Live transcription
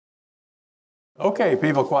Okay,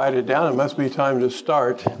 people quieted down. It must be time to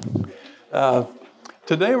start.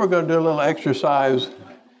 Today we're going to do a little exercise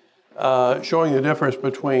showing the difference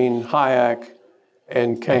between Hayek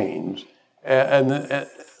and Keynes. And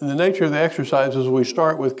the nature of the exercise is we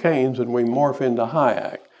start with Keynes and we morph into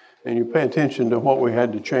Hayek. And you pay attention to what we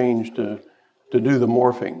had to change to do the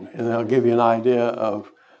morphing. And that'll give you an idea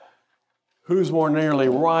of who's more nearly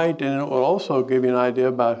right, and it will also give you an idea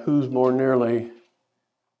about who's more nearly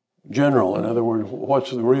general. In other words,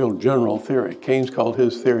 what's the real general theory? Keynes called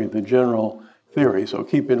his theory the general theory. So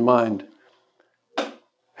keep in mind,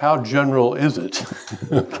 how general is it?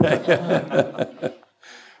 Okay.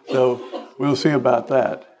 So we'll see about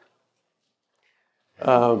that.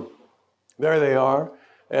 There they are.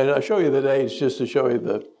 And I'll show you the dates just to show you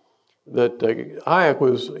that Hayek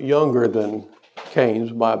was younger than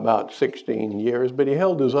Keynes by about 16 years, but he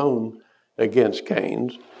held his own against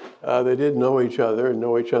Keynes. They did know each other and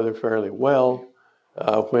know each other fairly well.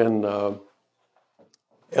 When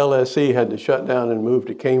LSE had to shut down and move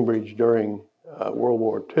to Cambridge during World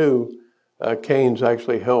War II, Keynes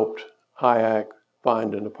actually helped Hayek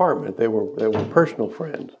find an apartment. They were personal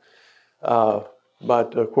friends.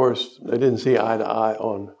 But of course, they didn't see eye to eye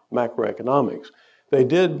on macroeconomics. They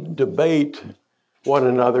did debate one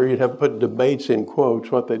another. You'd have to put debates in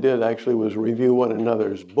quotes. What they did actually was review one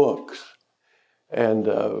another's books, and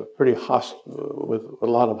with a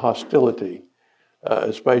lot of hostility,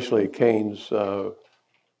 especially Keynes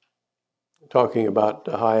talking about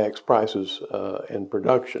Hayek's prices and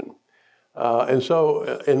production. And so,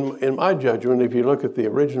 in my judgment, if you look at the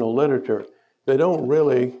original literature, they don't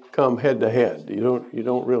really come head to head. You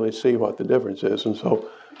don't really see what the difference is. And so,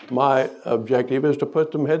 my objective is to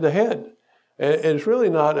put them head to head. And it's really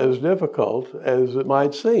not as difficult as it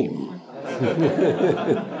might seem.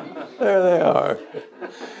 There they are.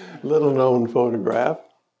 Little known photograph.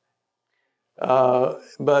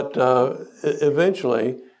 But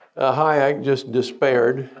eventually, Hayek just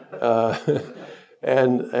despaired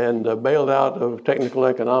and bailed out of technical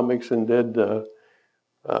economics and did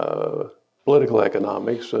political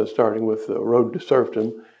economics, starting with the Road to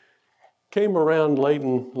Serfdom. Came around late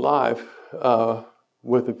in life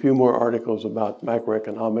with a few more articles about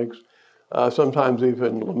macroeconomics, sometimes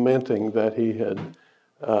even lamenting that he had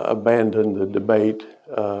abandoned the debate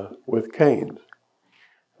with Keynes.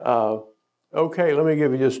 Okay, let me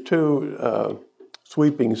give you just two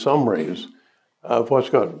sweeping summaries of what's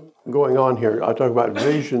going on here. I'll talk about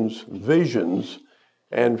visions,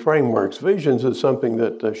 and frameworks. Visions is something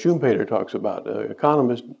that Schumpeter talks about.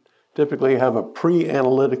 Economists typically have a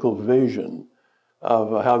pre-analytical vision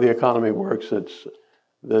of how the economy works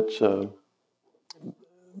that's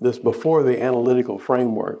before the analytical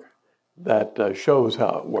framework that shows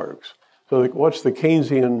how it works. So what's the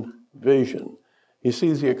Keynesian vision? He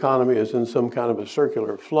sees the economy as in some kind of a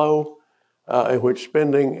circular flow in which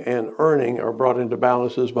spending and earning are brought into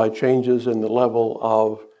balances by changes in the level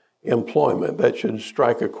of employment. That should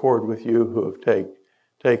strike a chord with you who have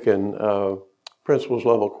taken principles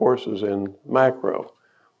level courses in macro.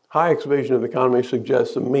 Hayek's vision of the economy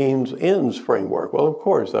suggests a means-ends framework. Well, of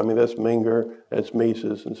course, I mean, that's Menger, that's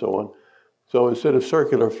Mises, and so on. So instead of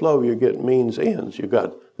circular flow, you get means-ends. You've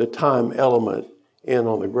got the time element in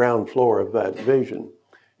on the ground floor of that vision,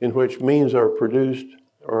 in which means are produced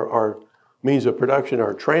or means of production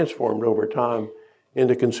are transformed over time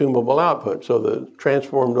into consumable output. So the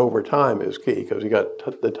transformed over time is key because you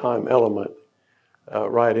got the time element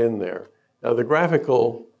right in there. Now the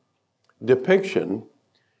graphical depiction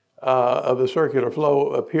of the circular flow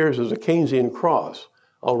appears as a Keynesian cross.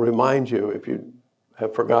 I'll remind you, if you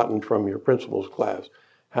have forgotten from your principles class,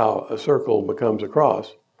 how a circle becomes a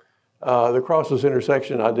cross. The cross's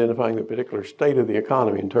intersection identifying the particular state of the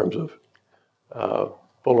economy in terms of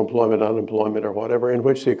full employment, unemployment, or whatever, in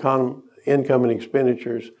which the income and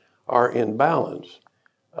expenditures are in balance.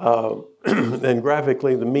 Then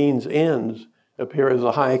graphically, the means-ends appear as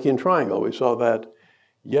a Hayekian triangle. We saw that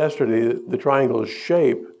yesterday, the triangle's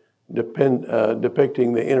shape depicting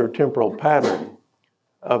the intertemporal pattern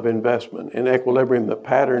of investment. In equilibrium, the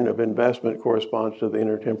pattern of investment corresponds to the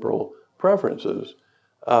intertemporal preferences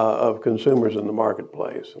of consumers in the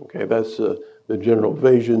marketplace. Okay, that's the general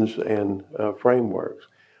visions and frameworks.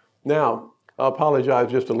 Now, I'll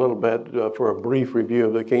apologize just a little bit for a brief review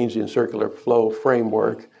of the Keynesian circular flow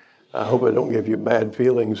framework. I hope I don't give you bad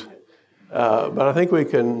feelings. But I think we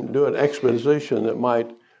can do an exposition that might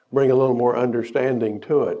bring a little more understanding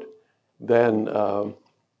to it than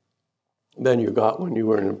you got when you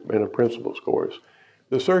were in a principles course.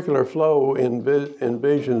 The circular flow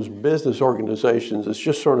envisions business organizations. It's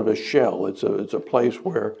just sort of a shell. It's a place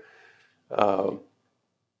where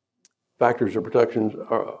factors of production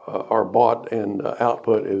are bought and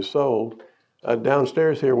output is sold.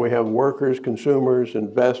 Downstairs here we have workers, consumers,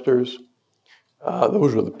 investors.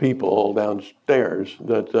 Those are the people downstairs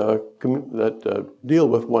that deal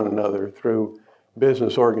with one another through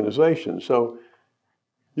business organizations. So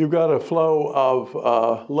you've got a flow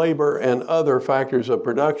of labor and other factors of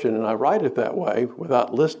production, and I write it that way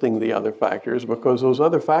without listing the other factors because those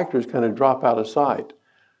other factors kind of drop out of sight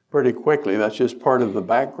pretty quickly. That's just part of the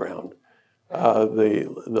background.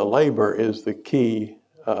 The labor is the key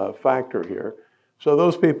factor here. So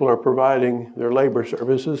those people are providing their labor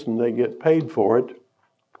services and they get paid for it,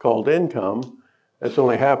 called income. That's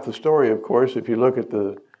only half the story, of course. If you look at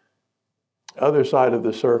the other side of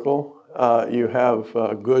the circle, you have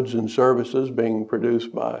goods and services being produced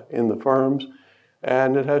in the firms,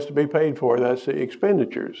 and it has to be paid for. That's the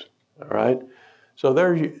expenditures, all right? So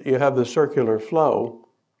there you have the circular flow.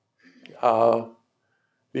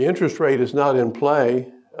 The interest rate is not in play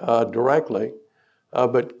directly,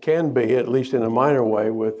 but can be, at least in a minor way,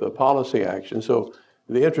 with the policy action. So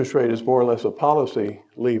the interest rate is more or less a policy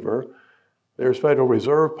lever. There's Federal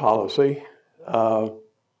Reserve policy.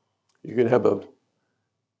 You can have a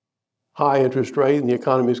high interest rate and the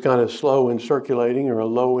economy is kind of slow in circulating, or a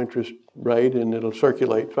low interest rate and it'll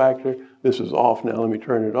circulate factor. This is off now, let me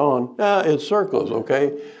turn it on. It circles,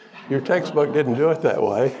 okay? Your textbook didn't do it that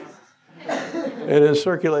way. It is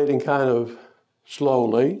circulating kind of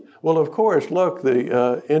slowly. Well, of course, look,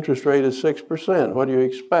 the interest rate is 6%. What do you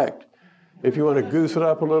expect? If you want to goose it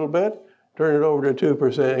up a little bit, turn it over to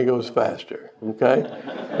 2%, it goes faster, okay?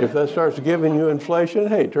 If that starts giving you inflation,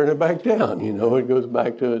 hey, turn it back down. You know, it goes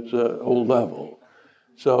back to its old level.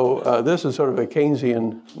 So this is sort of a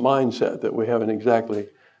Keynesian mindset that we haven't exactly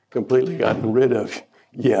completely gotten rid of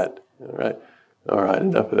yet, all right? All right,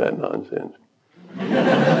 enough of that nonsense.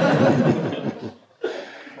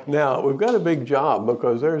 Now, we've got a big job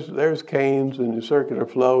because there's Keynes and the circular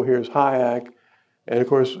flow. Here's Hayek. And, of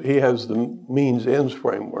course, he has the means-ends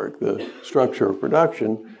framework, the structure of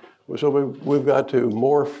production. So we've got to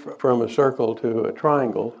morph from a circle to a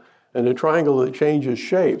triangle. And a triangle that changes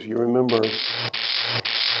shapes. You remember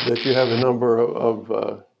that you have a number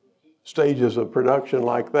of stages of production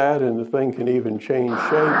like that, and the thing can even change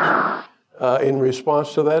shapes in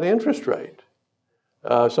response to that interest rate.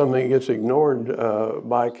 Something gets ignored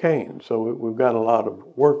by Keynes. So we've got a lot of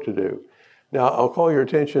work to do. Now, I'll call your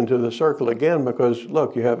attention to the circle again because,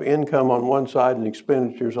 look, you have income on one side and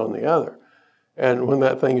expenditures on the other. And when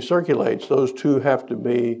that thing circulates, those two have to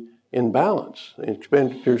be in balance.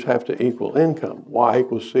 Expenditures have to equal income. Y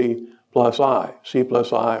equals C plus I. C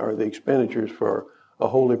plus I are the expenditures for a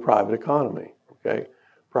wholly private economy. Okay,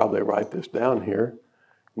 probably write this down here.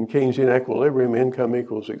 In Keynesian equilibrium, income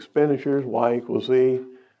equals expenditures, Y equals Z.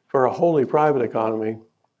 For a wholly private economy,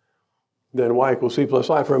 then Y equals C plus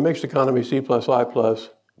I. For a mixed economy, C plus I plus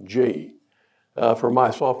G. For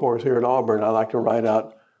my sophomores here at Auburn, I like to write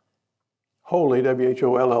out wholly,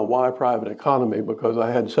 W-H-O-L-L-Y, private economy, because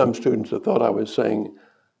I had some students that thought I was saying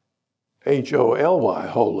H-O-L-Y,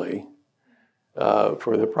 wholly,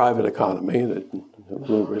 for the private economy, that a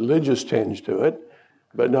little religious tinge to it,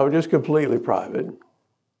 but no, just completely private.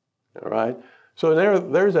 All right? So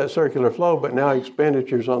there's that circular flow, but now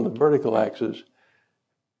expenditures on the vertical axis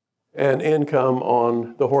and income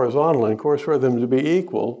on the horizontal. And of course, for them to be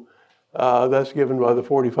equal, that's given by the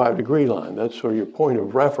 45-degree line. That's sort of your point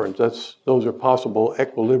of reference. Those are possible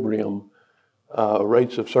equilibrium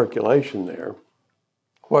rates of circulation there.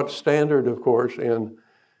 What's standard, of course, in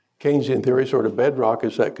Keynesian theory, sort of bedrock,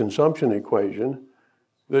 is that consumption equation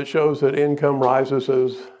that shows that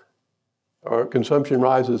consumption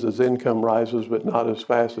rises as income rises, but not as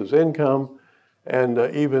fast as income. And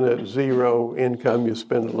even at zero income, you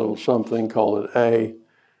spend a little something, call it A.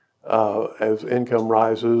 As income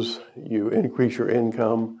rises, you increase your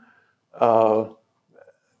income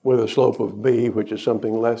with a slope of B, which is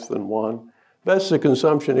something less than 1. That's the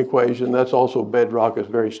consumption equation. That's also bedrock. It's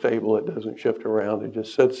very stable. It doesn't shift around. It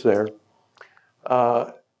just sits there.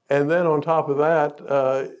 And then on top of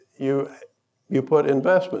that, you put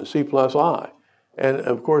investment, C plus I. And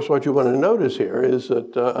of course, what you want to notice here is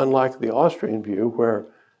that unlike the Austrian view, where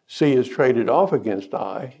C is traded off against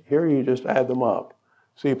I, here you just add them up,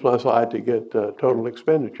 C plus I, to get total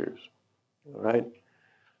expenditures, all right?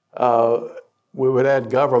 We would add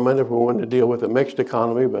government if we wanted to deal with a mixed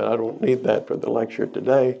economy, but I don't need that for the lecture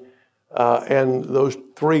today. And those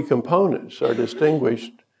three components are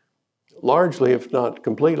distinguished largely, if not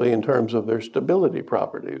completely, in terms of their stability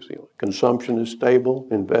properties. Consumption is stable,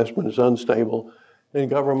 investment is unstable, and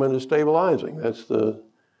government is stabilizing. That's the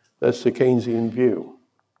Keynesian view.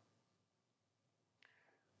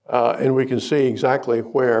 And we can see exactly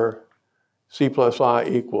where C plus I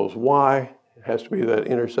equals Y. It has to be that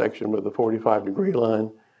intersection with the 45-degree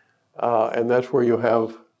line. And that's where you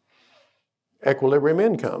have equilibrium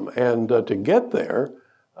income. And to get there,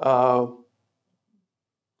 the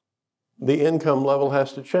income level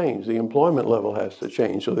has to change. The employment level has to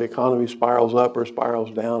change. So the economy spirals up or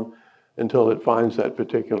spirals down until it finds that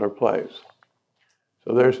particular place.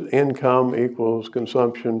 So there's income equals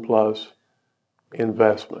consumption plus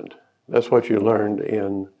investment. That's what you learned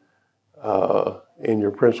in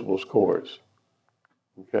your principles course.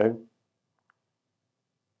 Okay?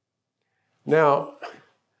 Now,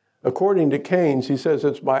 according to Keynes, he says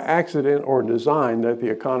it's by accident or design that the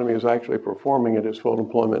economy is actually performing at its full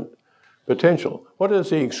employment potential. What is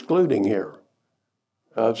he excluding here?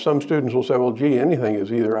 Some students will say, well, gee, anything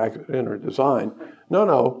is either accident or design.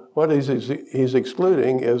 No. What he's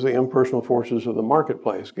excluding is the impersonal forces of the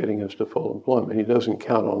marketplace getting us to full employment. He doesn't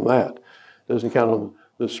count on that. Doesn't count on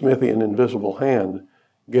the Smithian invisible hand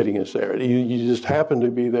getting us there. You just happen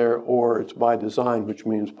to be there, or it's by design, which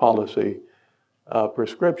means policy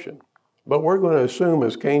prescription. But we're going to assume,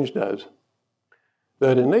 as Keynes does,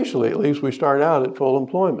 that initially, at least, we start out at full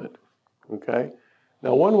employment. Okay?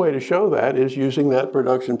 Now, one way to show that is using that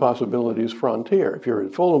production possibilities frontier. If you're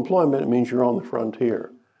at full employment, it means you're on the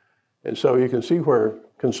frontier. And so you can see where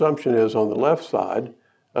consumption is on the left side,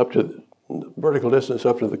 up to the vertical distance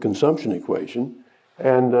up to the consumption equation.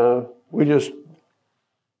 And we just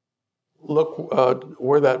look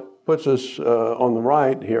where that puts us on the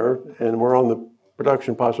right here, and we're on the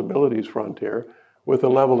production possibilities frontier with a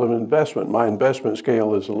level of investment. My investment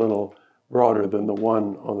scale is a little broader than the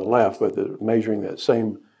one on the left, but they're measuring that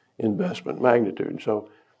same investment magnitude. So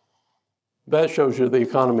that shows you the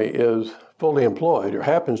economy is fully employed, or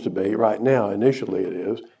happens to be right now. Initially it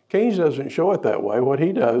is. Keynes doesn't show it that way. What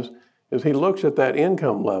he does is he looks at that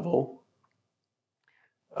income level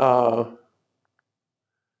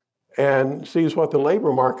and sees what the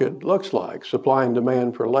labor market looks like, supply and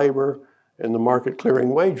demand for labor and the market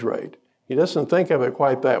clearing wage rate. He doesn't think of it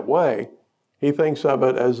quite that way. He thinks of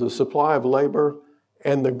it as the supply of labor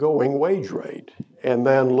and the going wage rate, and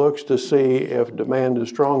then looks to see if demand is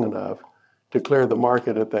strong enough to clear the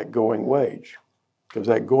market at that going wage, because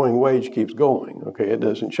that going wage keeps going. Okay, it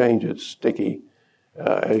doesn't change, it's sticky,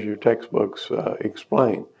 as your textbooks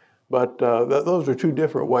explain. But those are two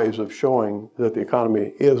different ways of showing that the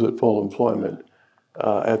economy is at full employment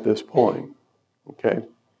at this point. Okay.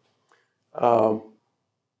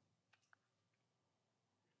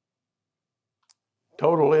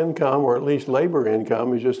 Total income, or at least labor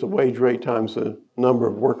income, is just the wage rate times the number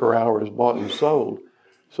of worker hours bought and sold.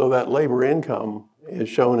 So that labor income is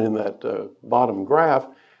shown in that bottom graph.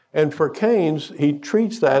 And for Keynes, he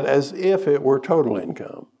treats that as if it were total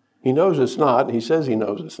income. He knows it's not. He says he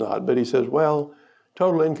knows it's not. But he says, well,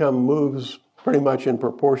 total income moves pretty much in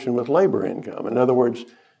proportion with labor income. In other words,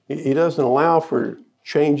 he doesn't allow for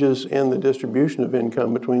changes in the distribution of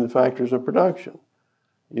income between the factors of production.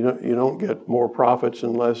 You don't get more profits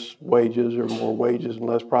and less wages, or more wages and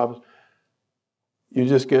less profits. You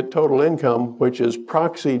just get total income, which is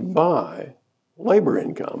proxied by labor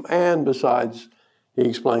income. And besides, he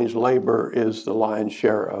explains labor is the lion's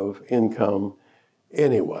share of income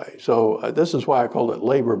anyway. So this is why I call it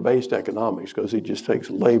labor-based economics, because he just takes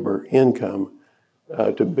labor income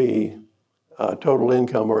to be total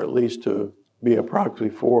income, or at least to be a proxy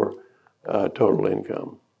for total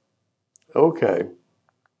income. Okay.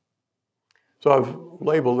 So I've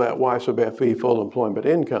labeled that Y sub FE full employment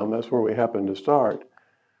income. That's where we happen to start.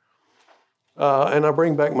 And I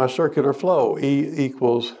bring back my circular flow, E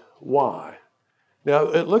equals Y. Now,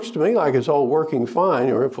 it looks to me like it's all working fine.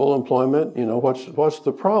 You're at full employment. You know, what's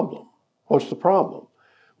the problem? What's the problem?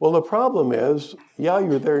 Well, the problem is, yeah,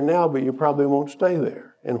 you're there now, but you probably won't stay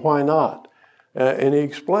there. And why not? And he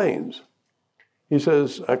explains. He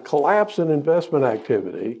says, a collapse in investment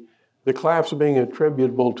activity, the collapse being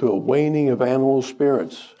attributable to a waning of animal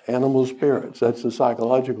spirits. Animal spirits, that's the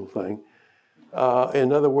psychological thing.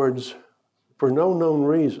 In other words, for no known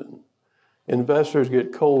reason, investors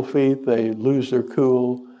get cold feet, they lose their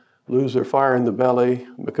cool, lose their fire in the belly,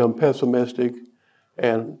 become pessimistic,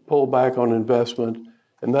 and pull back on investment.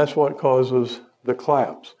 And that's what causes the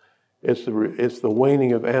collapse. It's the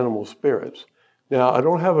waning of animal spirits. Now, I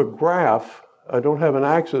don't have a graph, I don't have an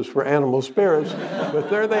axis for animal spirits, but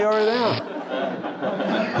there they are now.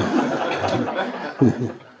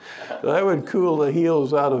 So that would cool the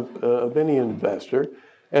heels out of any investor.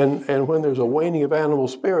 And when there's a waning of animal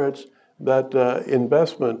spirits, that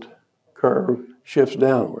investment curve shifts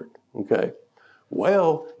downward, okay?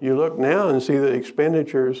 Well, you look now and see that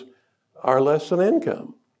expenditures are less than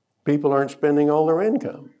income. people aren't spending all their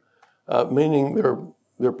income, meaning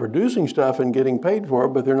they're producing stuff and getting paid for it,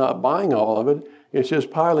 but they're not buying all of it. It's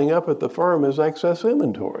just piling up at the firm as excess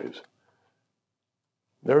inventories.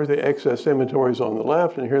 There's the excess inventories on the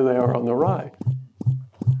left, and here they are on the right.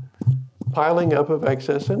 Piling up of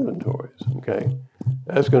excess inventories, okay?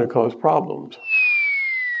 That's going to cause problems.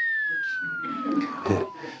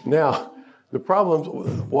 Now, the problems,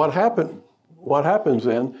 what happens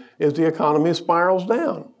then is the economy spirals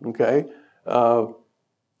down, okay?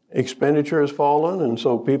 Expenditure has fallen, and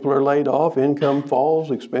so people are laid off, income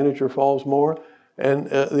falls, expenditure falls more, and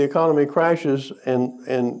the economy crashes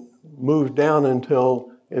and moves down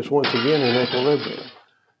until it's once again in equilibrium.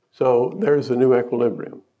 So there's the new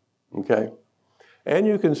equilibrium, okay? And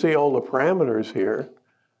you can see all the parameters here.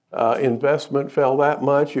 Investment fell that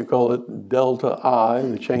much, you call it delta I,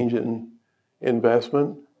 the change in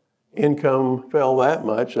investment. Income fell that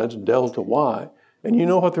much, that's delta Y. And you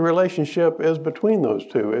know what the relationship is between those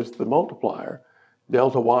two, is the multiplier.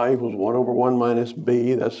 Delta Y equals 1 over 1 minus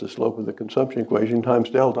B, that's the slope of the consumption equation, times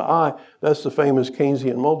delta I, that's the famous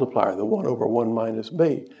Keynesian multiplier, the 1 over 1 minus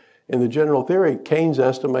B. In the general theory, Keynes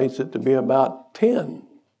estimates it to be about 10,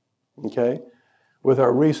 okay? With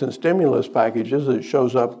our recent stimulus packages, it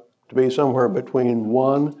shows up to be somewhere between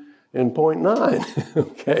 1 and 0.9,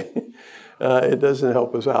 okay? It doesn't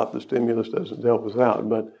help us out, the stimulus doesn't help us out,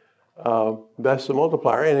 but that's the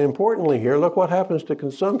multiplier. And importantly here, look what happens to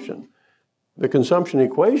consumption. The consumption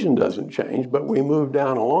equation doesn't change, but we move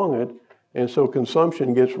down along it, and so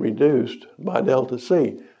consumption gets reduced by delta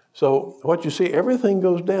C. So what you see, everything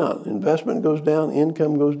goes down. Investment goes down,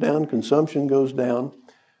 income goes down, consumption goes down.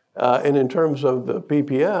 And in terms of the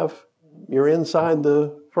PPF, you're inside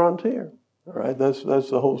the frontier. All right, that's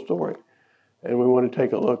the whole story. And we want to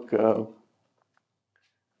take a look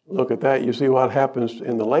at that. You see what happens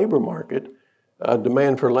in the labor market.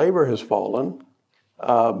 Demand for labor has fallen,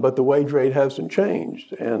 but the wage rate hasn't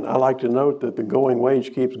changed. And I like to note that the going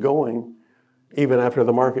wage keeps going even after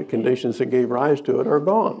the market conditions that gave rise to it are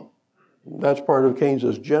gone. That's part of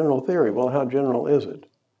Keynes's general theory. Well, how general is it?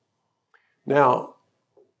 Now,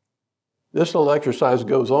 this little exercise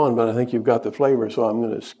goes on, but I think you've got the flavor, so I'm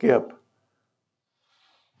going to skip.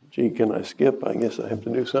 Gee, can I skip? I guess I have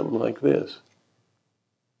to do something like this.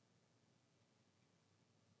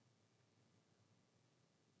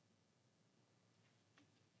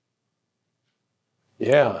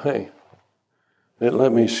 Yeah, hey, it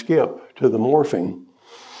let me skip to the morphing.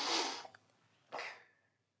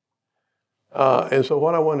 And so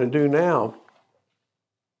what I want to do now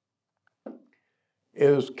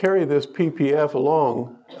is carry this PPF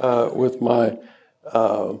along with my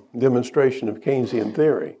demonstration of Keynesian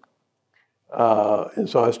theory. And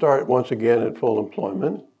so I start once again at full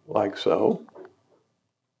employment, like so.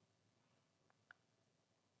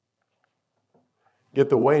 Get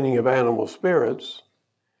the waning of animal spirits.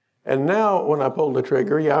 And now when I pull the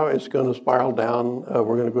trigger, yeah, it's going to spiral down.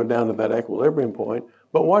 We're going to go down to that equilibrium point.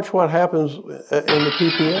 But watch what happens in the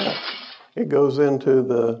PPF. It goes into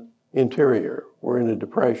the interior. We're in a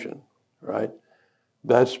depression, right?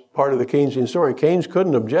 That's part of the Keynesian story. Keynes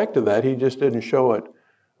couldn't object to that. He just didn't show it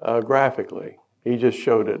graphically. He just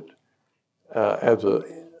showed it as a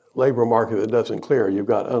labor market that doesn't clear. You've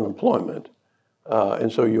got unemployment.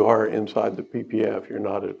 And so you are inside the PPF. You're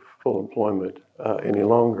not at full employment any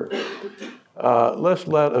longer. Let's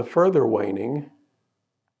let a further waning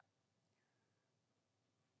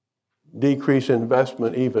decrease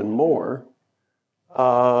investment even more.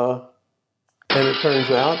 And it turns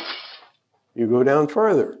out you go down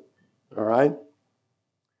further, all right?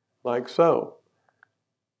 Like so.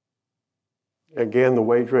 Again, the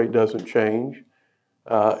wage rate doesn't change.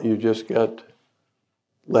 You just get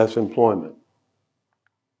less employment.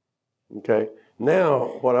 Okay,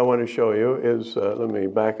 now what I want to show you is, let me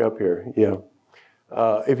back up here, yeah.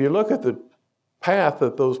 If you look at the path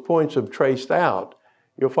that those points have traced out,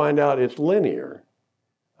 you'll find out it's linear.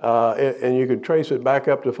 And you could trace it back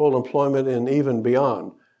up to full employment and even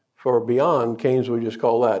beyond. For beyond, Keynes would just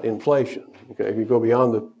call that inflation. Okay, if you go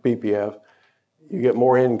beyond the PPF, you get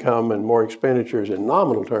more income and more expenditures in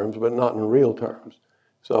nominal terms, but not in real terms.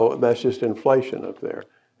 So that's just inflation up there.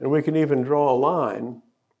 And we can even draw a line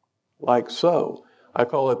like so. I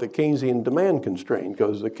call it the Keynesian demand constraint,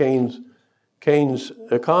 because the Keynes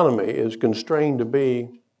economy is constrained to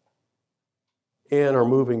be in or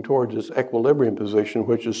moving towards this equilibrium position,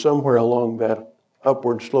 which is somewhere along that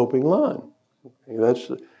upward sloping line. Okay,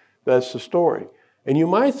 that's the story. And you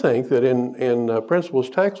might think that in Principles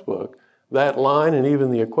textbook, that line and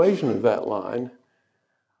even the equation of that line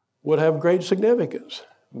would have great significance.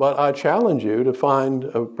 But I challenge you to find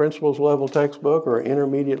a principles level textbook or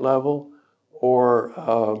intermediate level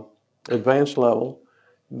or advanced level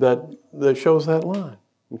that shows that line,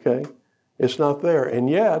 okay? It's not there, and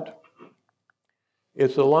yet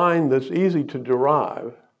it's a line that's easy to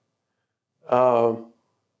derive.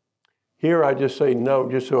 Here I just say no,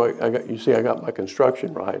 just so I got my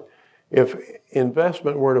construction right. If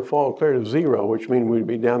investment were to fall clear to zero, which means we'd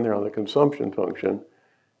be down there on the consumption function,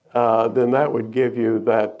 then that would give you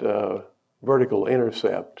that vertical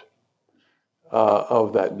intercept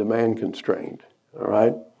of that demand constraint, all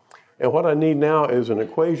right? And what I need now is an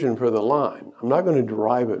equation for the line. I'm not going to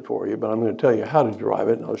derive it for you, but I'm going to tell you how to derive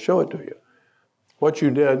it, and I'll show it to you. What you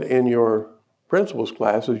did in your principles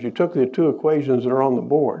class is you took the two equations that are on the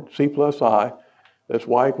board, C plus I, that's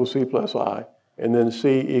y equals C plus I, and then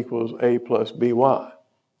C equals A plus BY.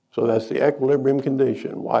 So that's the equilibrium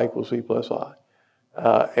condition, y equals C plus I.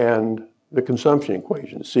 And the consumption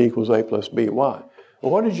equation, C equals A plus BY. Well,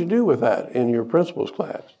 what did you do with that in your principles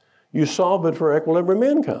class? You solve it for equilibrium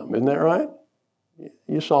income, isn't that right?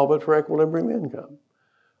 You solve it for equilibrium income.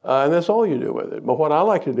 And that's all you do with it. But what I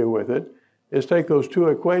like to do with it is take those two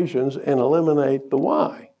equations and eliminate the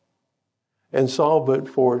y and solve it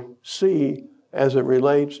for C as it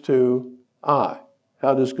relates to I.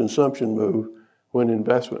 How does consumption move when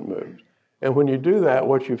investment moves? And when you do that,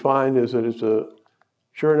 what you find is that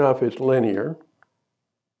sure enough, it's linear.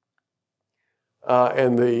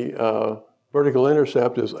 And the vertical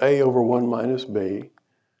intercept is A over 1 minus B.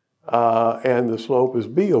 And the slope is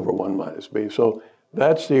B over 1 minus B. So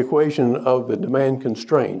that's the equation of the demand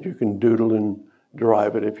constraint. You can doodle and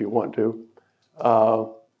derive it if you want to.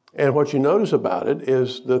 And what you notice about it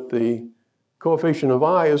is that the coefficient of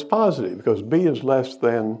I is positive because B is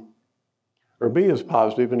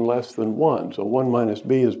positive and less than 1. So 1 minus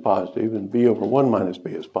B is positive and B over 1 minus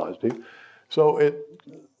B is positive. So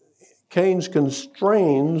Keynes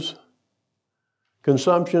constrains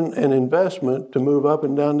consumption and investment to move up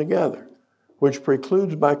and down together, which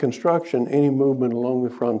precludes by construction any movement along the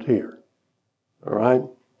frontier. All right?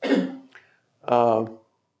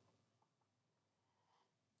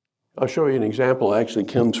 I'll show you an example that actually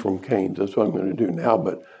comes from Keynes. That's what I'm going to do now.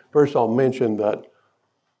 But first I'll mention that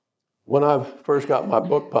when I first got my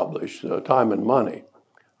book published, Time and Money,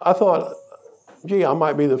 I thought, gee, I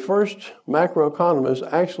might be the first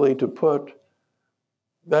macroeconomist actually to put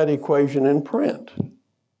that equation in print.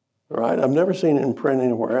 Right? I've never seen it in print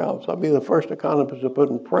anywhere else. I'll be the first economist to put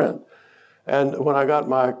in print. And when I got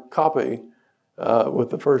my copy with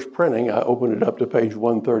the first printing, I opened it up to page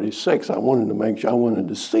 136. I wanted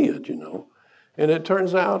to see it, you know. And it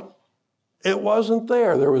turns out it wasn't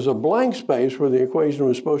there. There was a blank space where the equation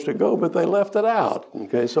was supposed to go, but they left it out.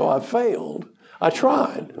 Okay, so I failed. I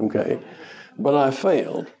tried, okay, but I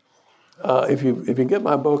failed. If you get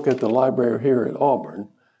my book at the library here at Auburn,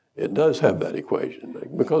 it does have that equation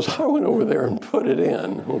because I went over there and put it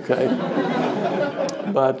in, okay?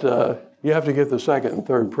 But you have to get the second and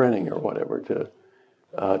third printing or whatever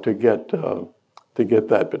to get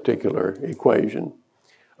that particular equation.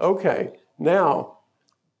 Okay, now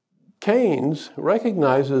Keynes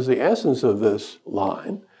recognizes the essence of this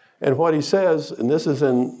line, and what he says, and this is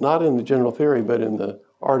not in the general theory, but in the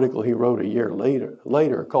article he wrote a year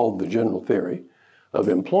later called The General Theory of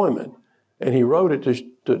Employment, and he wrote it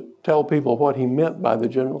to tell people what he meant by the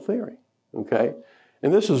general theory, okay?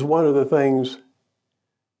 And this is one of the things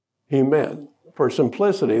he meant. For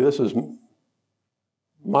simplicity, this is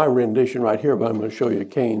my rendition right here, but I'm going to show you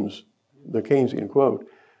the Keynesian quote.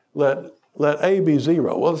 Let A be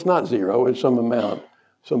 0. Well, it's not 0, it's some amount,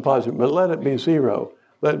 some positive, but let it be 0.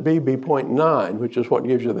 Let B be 0.9, which is what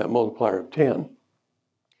gives you that multiplier of 10.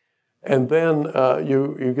 And then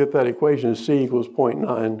you get that equation, C equals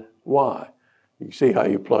 0.9y. You see how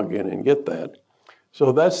you plug in and get that.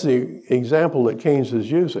 So that's the example that Keynes is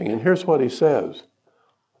using. And here's what he says.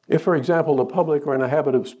 If, for example, the public are in a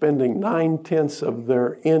habit of spending 9/10 of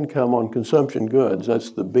their income on consumption goods, that's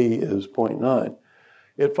the B is 0.9,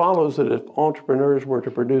 it follows that if entrepreneurs were to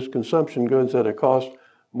produce consumption goods at a cost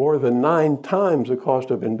more than 9 times the cost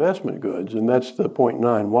of investment goods, and that's the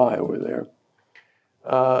 0.9y over there,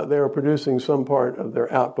 they are producing some part of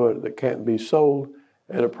their output that can't be sold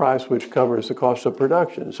at a price which covers the cost of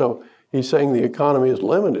production. So he's saying the economy is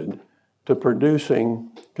limited to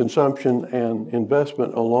producing consumption and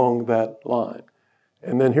investment along that line.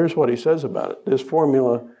 And then here's what he says about it. This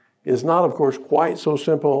formula is not, of course, quite so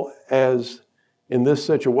simple as in this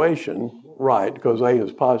situation, right, because A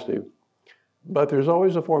is positive. But there's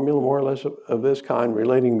always a formula more or less of this kind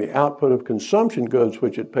relating the output of consumption goods,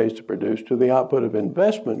 which it pays to produce, to the output of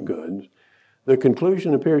investment goods The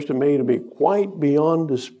conclusion appears to me to be quite beyond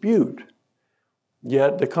dispute,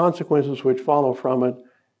 yet the consequences which follow from it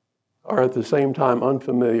are at the same time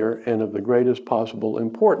unfamiliar and of the greatest possible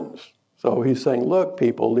importance. So he's saying, look,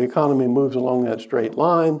 people, the economy moves along that straight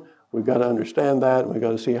line. We've got to understand that, and we've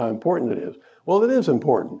got to see how important it is. Well, it is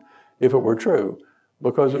important if it were true,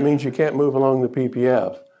 because it means you can't move along the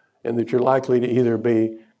PPF, and that you're likely to either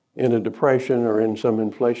be in a depression or in some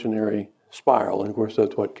inflationary spiral. And of course,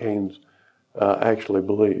 that's what Keynes actually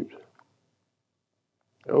believed.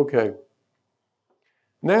 Okay.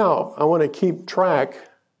 Now, I want to keep track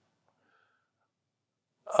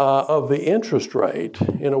of the interest rate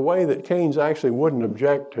in a way that Keynes actually wouldn't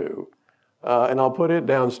object to. And I'll put it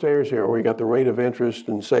downstairs here where we got the rate of interest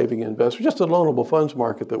and saving investment, just the loanable funds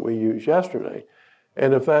market that we used yesterday.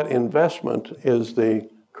 And if that investment is the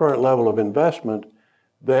current level of investment,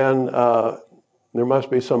 then there must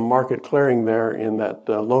be some market clearing there in that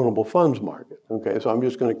loanable funds market. Okay, so I'm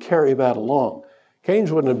just going to carry that along.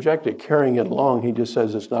 Keynes wouldn't object to carrying it along. He just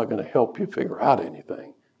says it's not going to help you figure out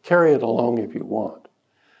anything. Carry it along if you want.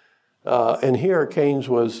 And here Keynes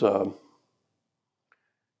was,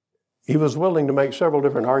 he was willing to make several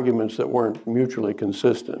different arguments that weren't mutually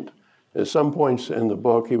consistent. At some points in the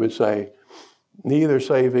book, he would say, neither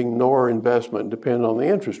saving nor investment depend on the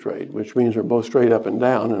interest rate, which means they're both straight up and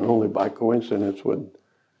down, and only by coincidence would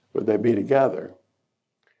they be together.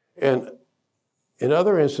 And in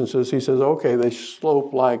other instances, he says, okay, they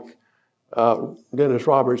slope like Dennis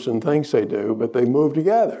Robertson thinks they do, but they move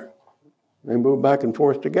together. They move back and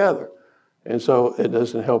forth together. And so it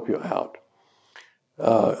doesn't help you out.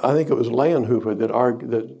 I think it was Leonhofer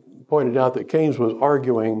that pointed out that Keynes was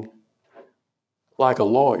arguing like a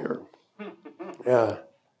lawyer. Yeah.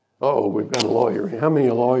 Oh, we've got a lawyer. How many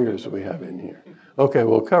lawyers do we have in here? Okay,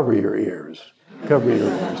 well, cover your ears. Cover your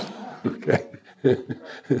ears. Okay.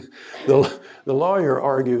 The lawyer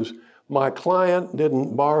argues, my client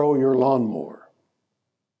didn't borrow your lawnmower.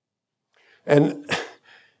 And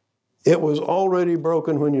it was already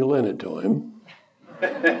broken when you lent it to him.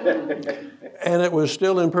 And it was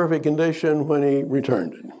still in perfect condition when he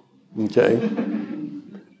returned it. Okay?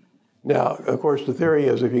 Now, of course, the theory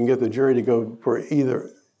is if you can get the jury to go for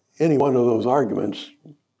any one of those arguments,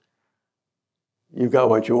 you've got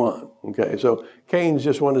what you want. Okay, so Keynes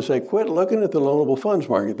just wanted to say, quit looking at the loanable funds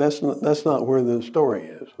market. That's not where the story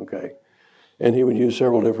is. Okay, and he would use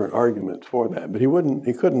several different arguments for that, but he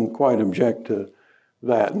couldn't quite object to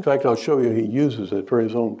that. In fact, I'll show you he uses it for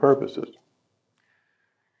his own purposes.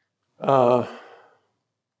 So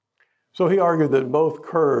he argued that both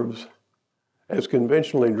curves, as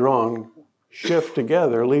conventionally drawn, shift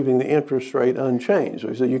together, leaving the interest rate unchanged. So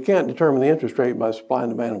he said you can't determine the interest rate by supply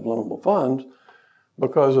and demand of loanable funds,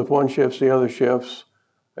 because if one shifts, the other shifts,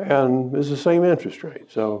 and it's the same interest rate.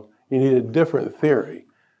 So you need a different theory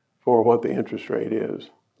for what the interest rate is.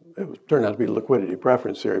 It turned out to be liquidity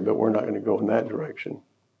preference theory, but we're not going to go in that direction.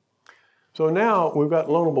 So now we've got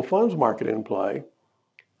loanable funds market in play,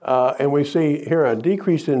 and we see here a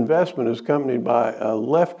decreased investment is accompanied by a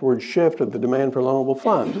leftward shift of the demand for loanable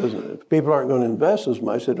funds, isn't it? If people aren't going to invest as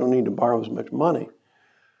much, they don't need to borrow as much money.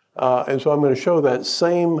 And so I'm going to show that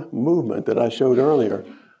same movement that I showed earlier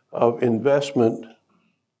of investment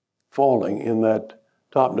falling in that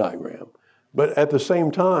top diagram. But at the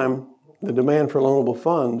same time, the demand for loanable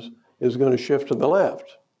funds is going to shift to the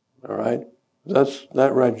left, all right?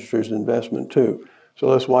 That registers investment too. So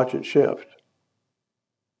let's watch it shift.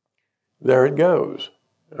 There it goes,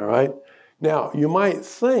 all right? Now, you might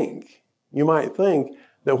think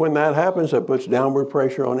that when that happens, that puts downward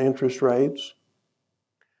pressure on interest rates,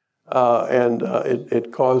 and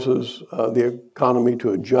it causes the economy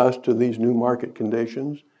to adjust to these new market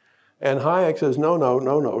conditions. And Hayek says, no,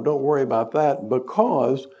 don't worry about that,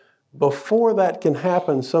 because before that can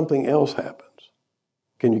happen, something else happens.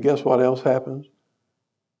 Can you guess what else happens?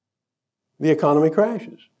 The economy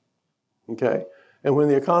crashes, okay? And when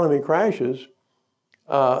the economy crashes,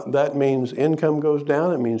 that means income goes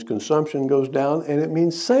down, it means consumption goes down, and it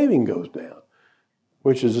means saving goes down,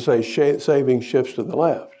 which is to say saving shifts to the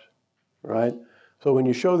left, right? So when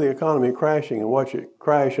you show the economy crashing and watch it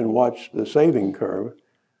crash and watch the saving curve,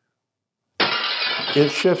 it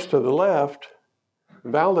shifts to the left,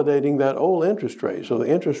 validating that old interest rate. So the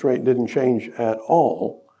interest rate didn't change at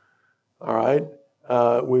all right?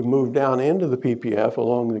 We've moved down into the PPF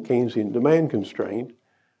along the Keynesian demand constraint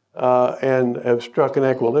and have struck an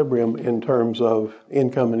equilibrium in terms of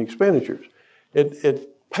income and expenditures. It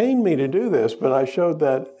pained me to do this, but I showed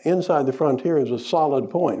that inside the frontier is a solid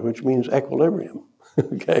point, which means equilibrium.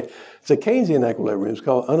 Okay, it's a Keynesian equilibrium. It's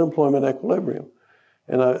called unemployment equilibrium,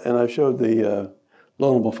 and I showed the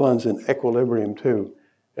loanable funds in equilibrium too,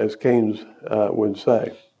 as Keynes would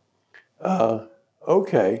say.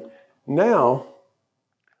 Okay, now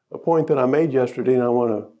a point that I made yesterday, and I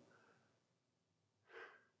want to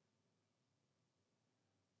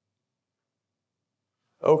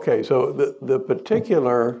okay, so the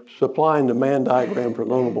particular supply and demand diagram for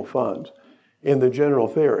loanable funds in the general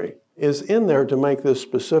theory is in there to make this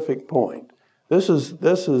specific point. This is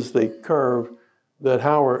the curve that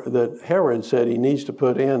Herod said he needs to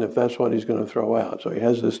put in if that's what he's going to throw out. So he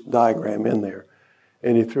has this diagram in there,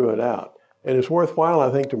 and he threw it out. And it's worthwhile,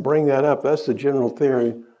 I think, to bring that up. That's the general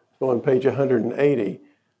theory. So on page 180,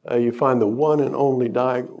 you find the one and only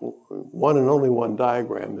one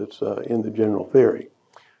diagram that's in the general theory.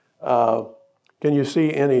 Can you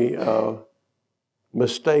see any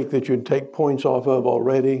mistake that you'd take points off of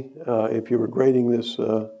already if you were grading this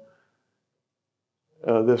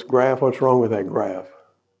this graph? What's wrong with that graph?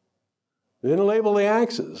 They didn't label the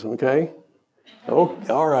axes, okay? Oh,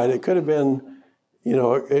 all right, it could have been,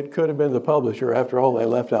 it could have been the publisher. After all, they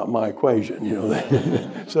left out my equation,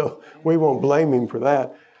 So we won't blame him for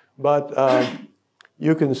that. But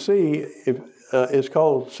you can see it's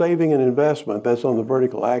called saving and investment. That's on the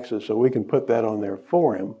vertical axis, so we can put that on there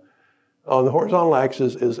for him. On the horizontal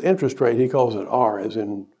axis is interest rate. He calls it R, as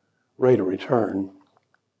in rate of return.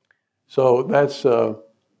 So that's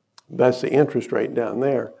the interest rate down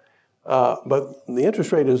there. But the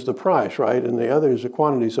interest rate is the price, right? And the other is the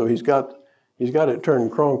quantity. So he's got it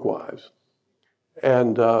turned cronkwise.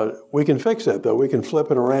 And we can fix that, though. We can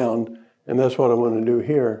flip it around, and that's what I want to do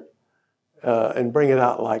here, and bring it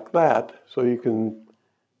out like that so you can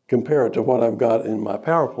compare it to what I've got in my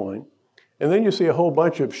PowerPoint. And then you see a whole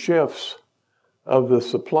bunch of shifts of the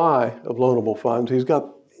supply of loanable funds. He's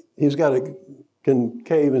got a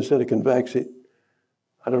concave instead of convex.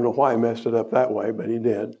 I don't know why he messed it up that way, but he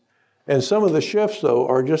did. And some of the shifts, though,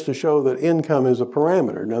 are just to show that income is a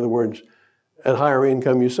parameter. In other words, at higher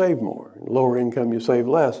income, you save more. At lower income, you save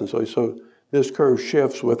less. And so this curve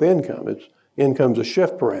shifts with income. Income's a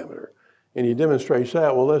shift parameter. And he demonstrates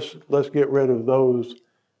that. Well, let's get rid of those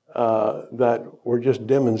that were just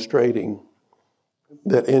demonstrating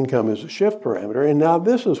that income is a shift parameter. And now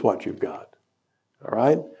this is what you've got. All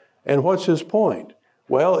right? And what's his point?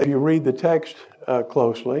 Well, if you read the text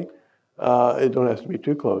closely, it don't have to be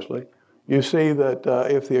too closely, you see that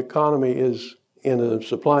if the economy is in a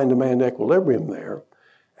supply and demand equilibrium there,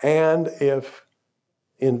 and if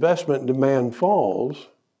investment demand falls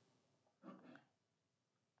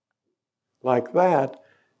like that,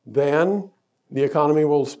 then the economy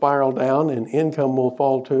will spiral down and income will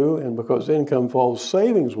fall too, and because income falls,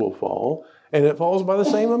 savings will fall, and it falls by the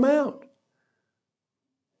same amount.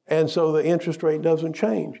 And so the interest rate doesn't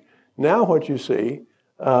change. Now what you see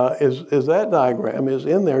is that diagram is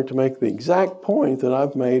in there to make the exact point that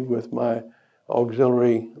I've made with my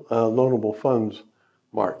auxiliary loanable funds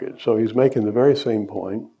market. So he's making the very same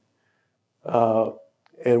point.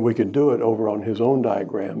 And we could do it over on his own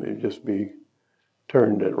diagram. It'd just be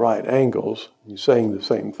turned at right angles. He's saying the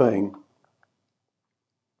same thing.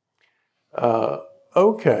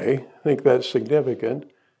 Okay, I think that's significant.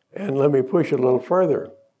 And let me push it a little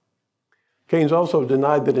further. Keynes also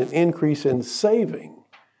denied that an increase in saving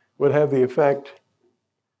would have the effect,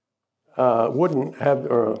 he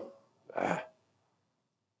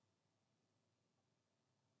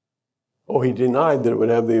denied that it would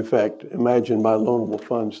have the effect imagined by loanable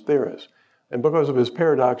funds theorists. And because of his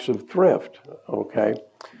paradox of thrift, okay?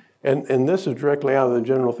 And this is directly out of the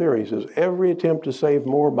general theory. He says, every attempt to save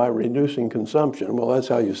more by reducing consumption, well, that's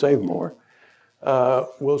how you save more,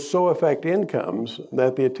 will so affect incomes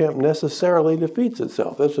that the attempt necessarily defeats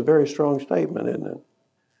itself. That's a very strong statement, isn't it?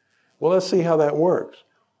 Well, let's see how that works.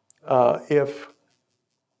 If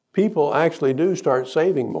people actually do start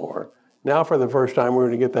saving more, now for the first time we're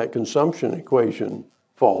going to get that consumption equation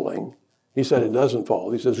falling. He said it doesn't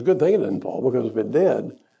fall. He says it's a good thing it didn't fall, because if it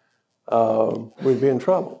did, we'd be in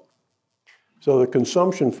trouble. So the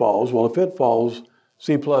consumption falls. Well, if it falls,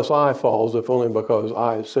 C plus I falls, if only because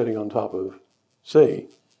I is sitting on top of C,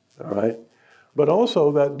 all right? But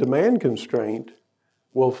also that demand constraint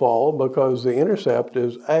will fall because the intercept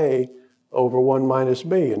is A over 1 minus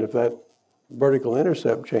B. And if that vertical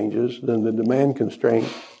intercept changes, then the demand constraint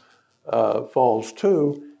falls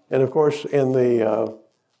too. And of course, in the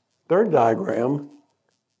third diagram,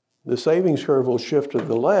 the savings curve will shift to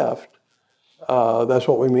the left. That's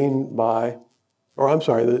what we mean by,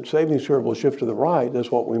 the savings curve will shift to the right.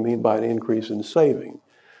 That's what we mean by an increase in saving.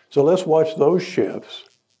 So let's watch those shifts.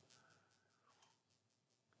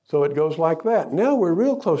 So it goes like that. Now we're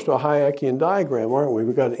real close to a Hayekian diagram, aren't we?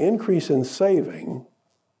 We've got an increase in saving,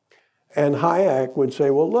 And Hayek would say,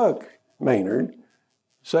 well, look, Maynard,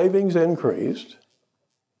 savings increased,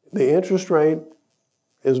 the interest rate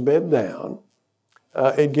is bid down,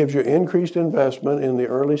 it gives you increased investment in the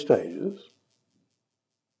early stages,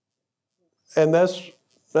 and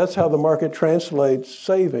that's how the market translates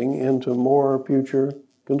saving into more future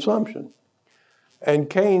consumption. And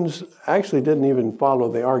Keynes actually didn't even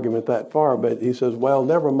follow the argument that far, but he says, well,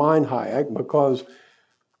 never mind Hayek, because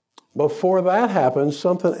before that happens,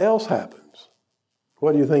 something else happens.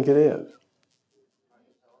 What do you think it is?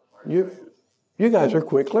 You guys are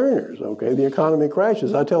quick learners, okay? The economy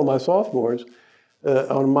crashes. I tell my sophomores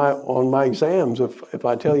on my exams, if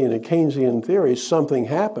I tell you in a Keynesian theory something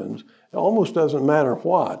happens, it almost doesn't matter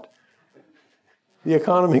what. The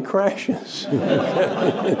economy crashes.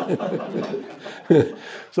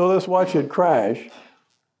 So let's watch it crash.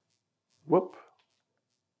 Whoop.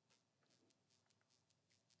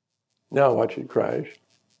 Now watch it crash.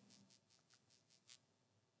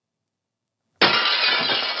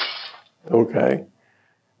 Okay.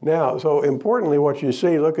 Now, so importantly, what you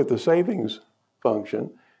see, look at the savings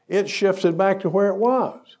function. It shifted back to where it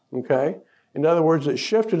was, okay? In other words, it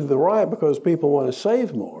shifted to the right because people want to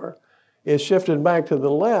save more. It shifted back to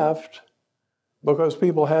the left because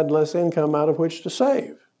people had less income out of which to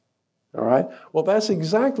save, all right? Well, that's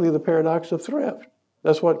exactly the paradox of thrift.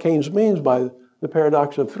 That's what Keynes means by the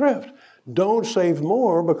paradox of thrift. Don't save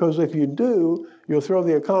more, because if you do, you'll throw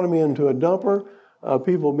the economy into a dumper,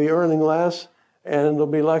 people will be earning less, and they'll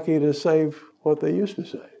be lucky to save what they used to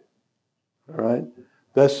save, all right?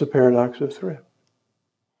 That's the paradox of thrift.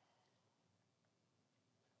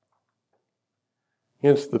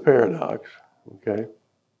 Hence the paradox, okay?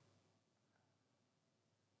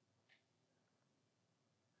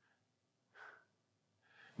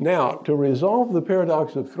 Now, to resolve the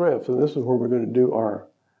paradox of thrift, and this is where we're going to do our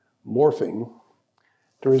morphing,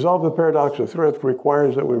 to resolve the paradox of thrift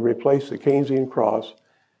requires that we replace the Keynesian cross,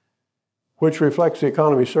 which reflects the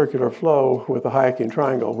economy's circular flow, with the Hayekian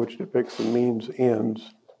triangle, which depicts the means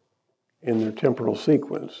ends in their temporal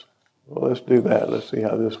sequence. Well, let's do that. Let's see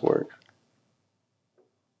how this works.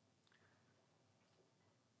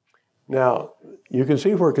 Now, you can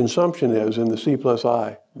see where consumption is in the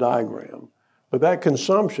C+I diagram, but that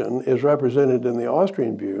consumption is represented in the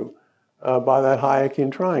Austrian view by that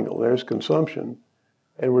Hayekian triangle. There's consumption,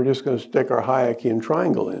 and we're just going to stick our Hayekian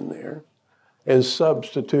triangle in there and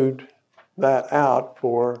substitute that out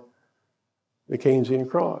for the Keynesian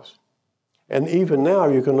cross. And even now,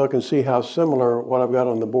 you can look and see how similar what I've got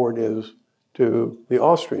on the board is to the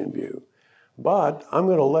Austrian view. But I'm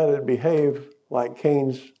going to let it behave like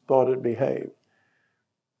Keynes thought it behaved.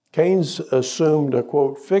 Keynes assumed a,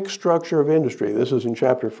 quote, fixed structure of industry. This is in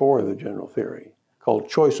chapter 4 of the general theory, called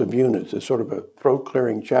choice of units. It's sort of a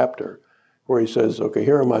throat-clearing chapter where he says, okay,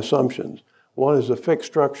 here are my assumptions. One is a fixed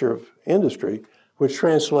structure of industry, which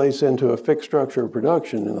translates into a fixed structure of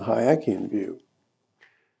production in the Hayekian view.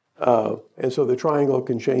 And so the triangle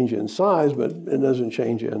can change in size, but it doesn't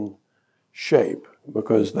change in shape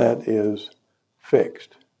because that is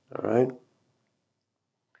fixed, all right?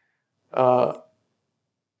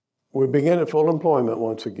 We begin at full employment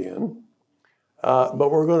once again,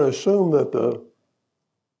 but we're going to assume that the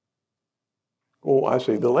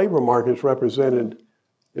labor market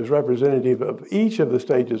is representative of each of the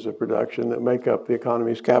stages of production that make up the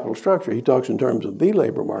economy's capital structure. He talks in terms of the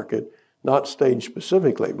labor market, not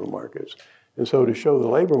stage-specific labor markets. And so to show the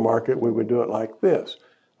labor market, we would do it like this,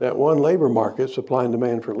 that one labor market, supply and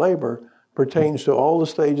demand for labor, pertains to all the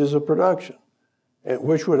stages of production,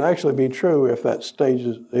 which would actually be true if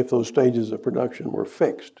those stages of production were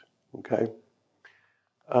fixed, okay?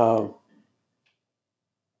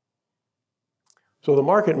 So the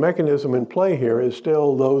market mechanism in play here is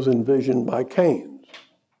still those envisioned by Keynes.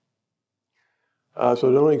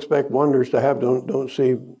 So don't expect wonders to happen.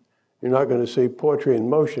 You're not going to see poetry in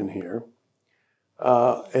motion here.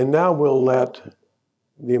 And now we'll let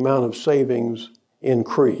the amount of savings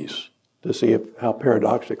increase to see how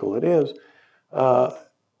paradoxical it is. And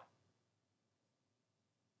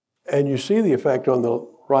you see the effect on the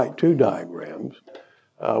right two diagrams.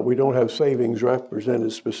 We don't have savings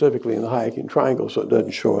represented specifically in the Hayekian triangle, so it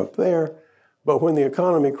doesn't show up there. But when the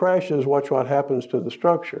economy crashes, watch what happens to the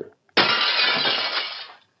structure.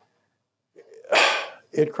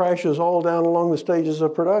 It crashes all down along the stages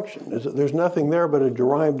of production. There's nothing there but a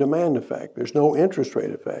derived demand effect. There's no interest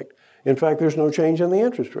rate effect. In fact, there's no change in the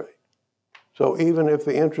interest rate. So even if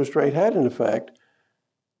the interest rate had an effect,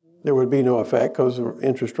 there would be no effect because the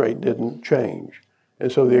interest rate didn't change.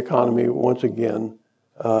 And so the economy, once again,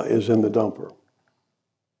 is in the dumper.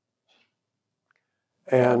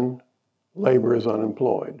 And labor is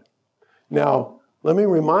unemployed. Now, let me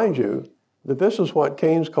remind you that this is what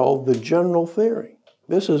Keynes called the general theory.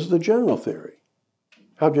 This is the general theory.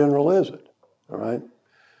 How general is it? All right?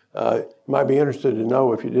 You might be interested to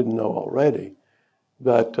know, if you didn't know already,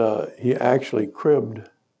 that he actually cribbed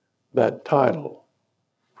that title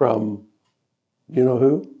from, you know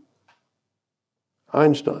who?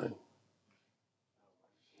 Einstein.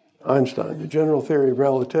 Einstein, the general theory of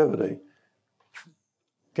relativity.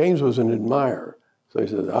 Keynes was an admirer. So he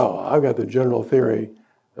says, oh, I've got the general theory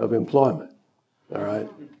of employment. All right?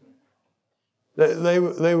 They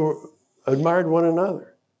were admired one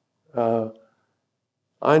another.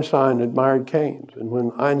 Einstein admired Keynes. And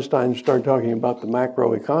when Einstein started talking about the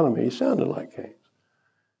macroeconomy, he sounded like Keynes.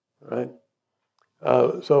 Right?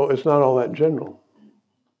 So it's not all that general.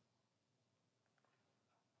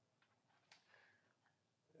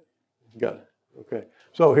 Got it. Okay.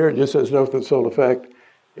 So here it just says, note that sole effect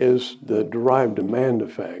is the derived demand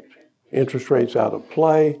effect. Interest rates out of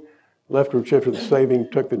play. Leftward shift of the saving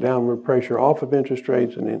took the downward pressure off of interest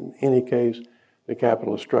rates, and in any case, the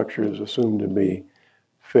capital structure is assumed to be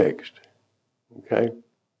fixed. Okay?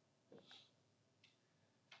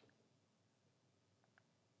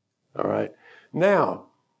 All right. Now,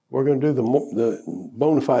 we're going to do the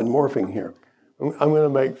bona fide morphing here. I'm going to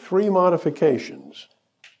make 3 modifications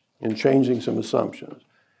in changing some assumptions.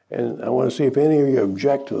 And I want to see if any of you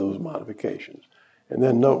object to those modifications. And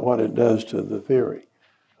then note what it does to the theory.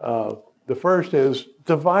 The first is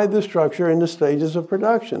divide the structure into stages of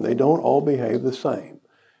production. They don't all behave the same.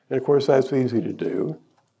 And of course, that's easy to do.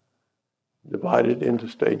 Divide it into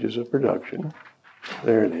stages of production.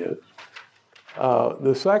 There it is.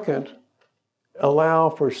 The second, allow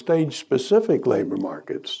for stage-specific labor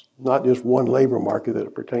markets, not just one labor market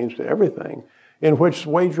that pertains to everything, in which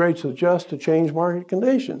wage rates adjust to change market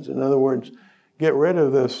conditions. In other words, get rid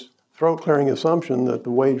of this throat-clearing assumption that the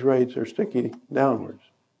wage rates are sticky downwards.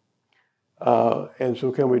 And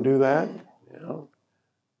so can we do that? Yeah.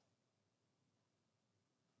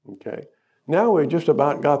 Okay. Now we've just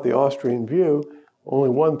about got the Austrian view. Only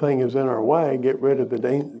one thing is in our way, get rid of the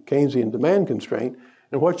Keynesian demand constraint.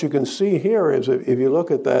 And what you can see here is if you look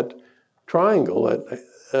at that triangle,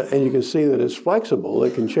 and you can see that it's flexible,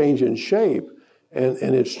 it can change in shape, and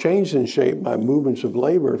it's changed in shape by movements of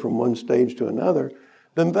labor from one stage to another,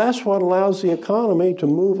 then that's what allows the economy to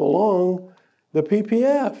move along the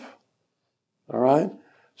PPF. All right?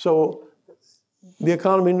 So the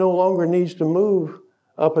economy no longer needs to move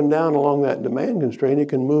up and down along that demand constraint. It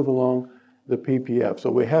can move along the PPF.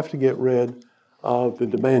 So we have to get rid of the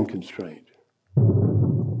demand constraint.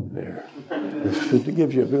 There. It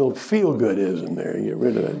gives you a little feel-good-ism there. You get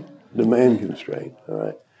rid of that demand constraint. All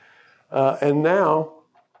right? And now,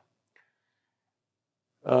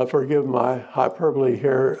 forgive my hyperbole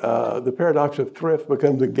here, the paradox of thrift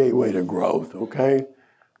becomes a gateway to growth, okay?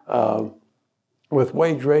 With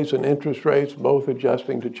wage rates and interest rates both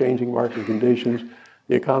adjusting to changing market conditions,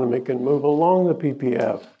 the economy can move along the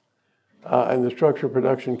PPF, and the structure of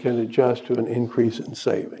production can adjust to an increase in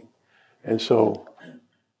saving. And so,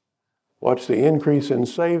 what's the increase in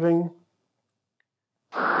saving?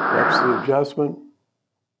 What's the adjustment?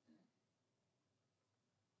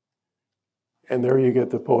 And there you get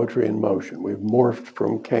the poetry in motion. We've morphed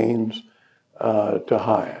from Keynes to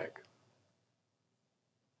Hayek.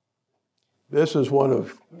 This is one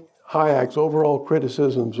of Hayek's overall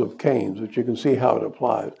criticisms of Keynes, which you can see how it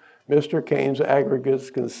applies. Mr. Keynes' aggregates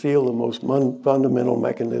conceal the most fundamental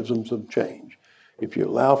mechanisms of change. If you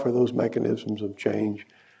allow for those mechanisms of change,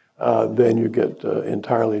 then you get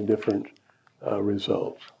entirely different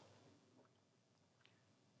results.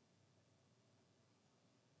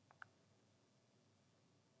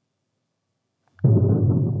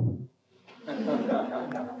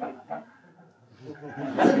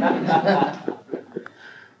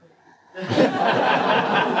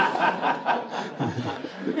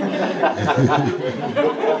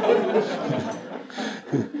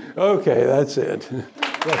 Okay, that's it.